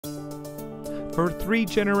For 3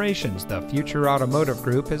 generations, the Future Automotive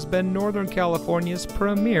Group has been Northern California's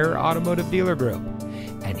premier automotive dealer group.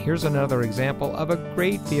 And here's another example of a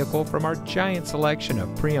great vehicle from our giant selection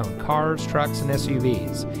of pre-owned cars, trucks, and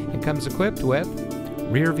SUVs. It comes equipped with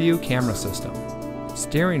rear view camera system,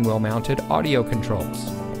 steering wheel mounted audio controls,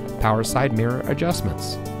 power side mirror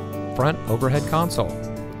adjustments, front overhead console,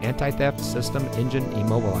 anti-theft system engine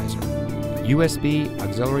immobilizer, USB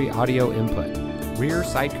auxiliary audio input, rear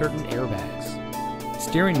side curtain airbags,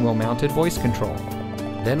 steering wheel mounted voice control,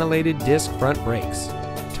 ventilated disc front brakes,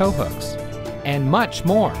 tow hooks, and much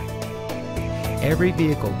more. Every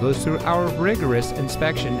vehicle goes through our rigorous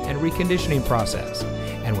inspection and reconditioning process,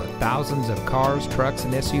 and with thousands of cars, trucks,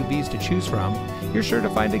 and SUVs to choose from, you're sure to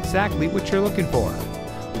find exactly what you're looking for.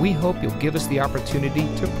 We hope you'll give us the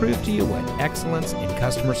opportunity to prove to you what excellence in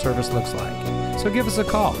customer service looks like. So give us a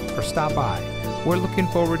call or stop by. We're looking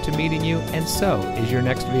forward to meeting you, and so is your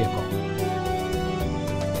next vehicle.